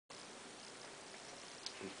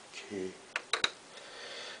Okay.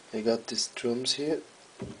 I got these drums here.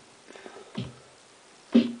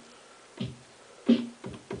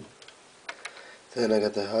 Then I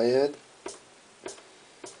got the hi-hat.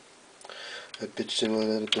 I pitched him a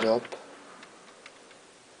little bit up.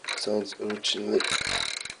 Sounds originally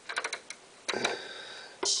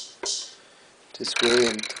this way,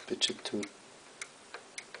 and pitch it to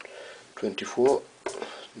 24.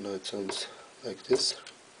 Now it sounds like this.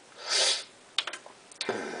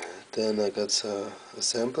 Then I got a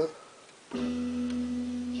sample.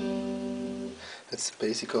 That's the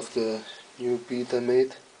basic of the new beat I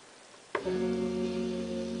made.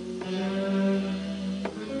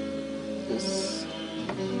 This.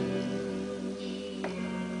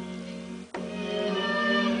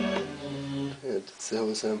 Yeah, that's the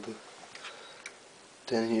whole sample.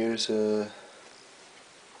 Then here's another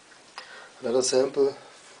sample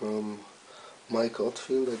from Mike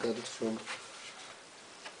Oldfield. I got it from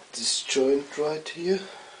this joint right here.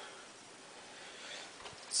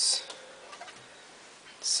 It's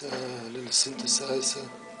a little synthesizer.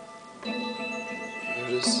 Here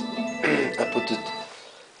it is. I put it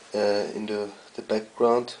in the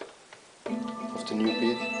background of the new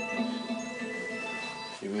beat.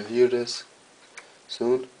 You will hear this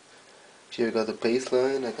soon. Here I got the bass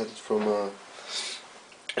line. I got it from a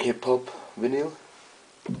hip hop vinyl.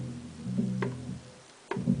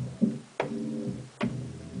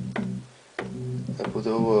 I put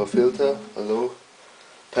over a filter, a low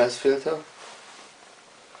pass filter.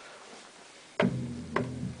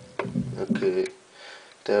 Okay,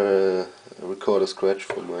 there a recorder scratch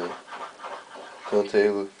for my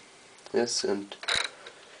turntable. Yes, and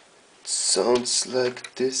it sounds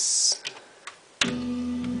like this.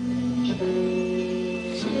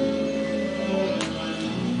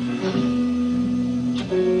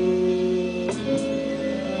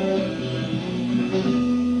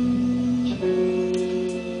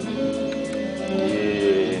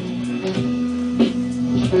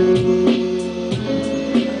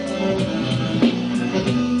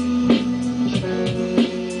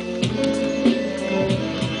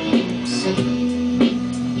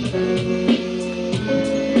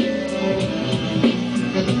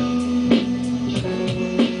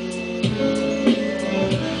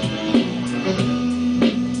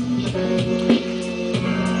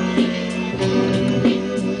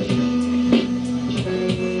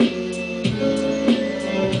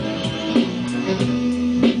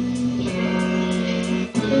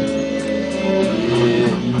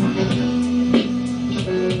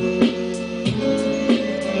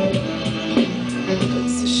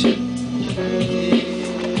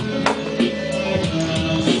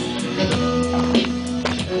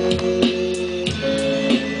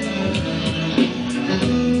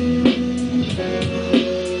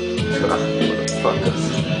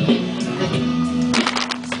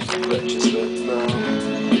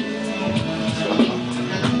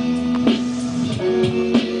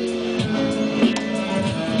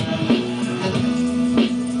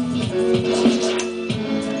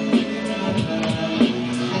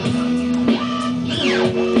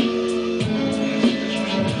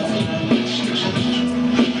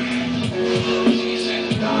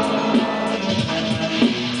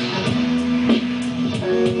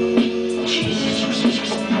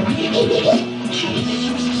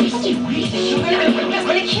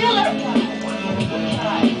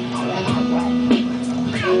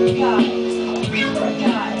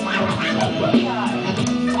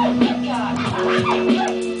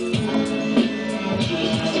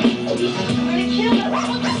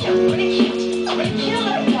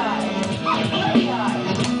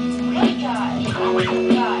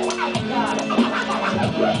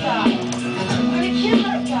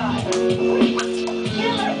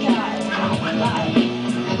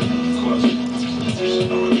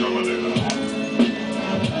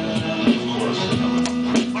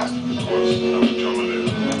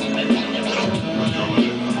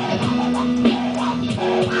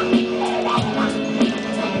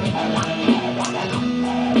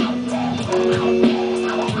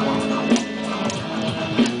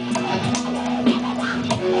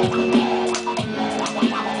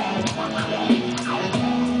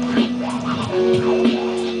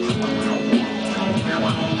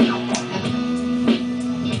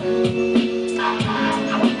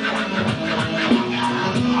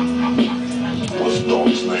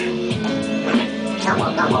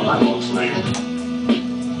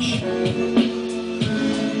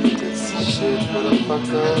 That's the shit,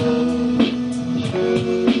 motherfucker.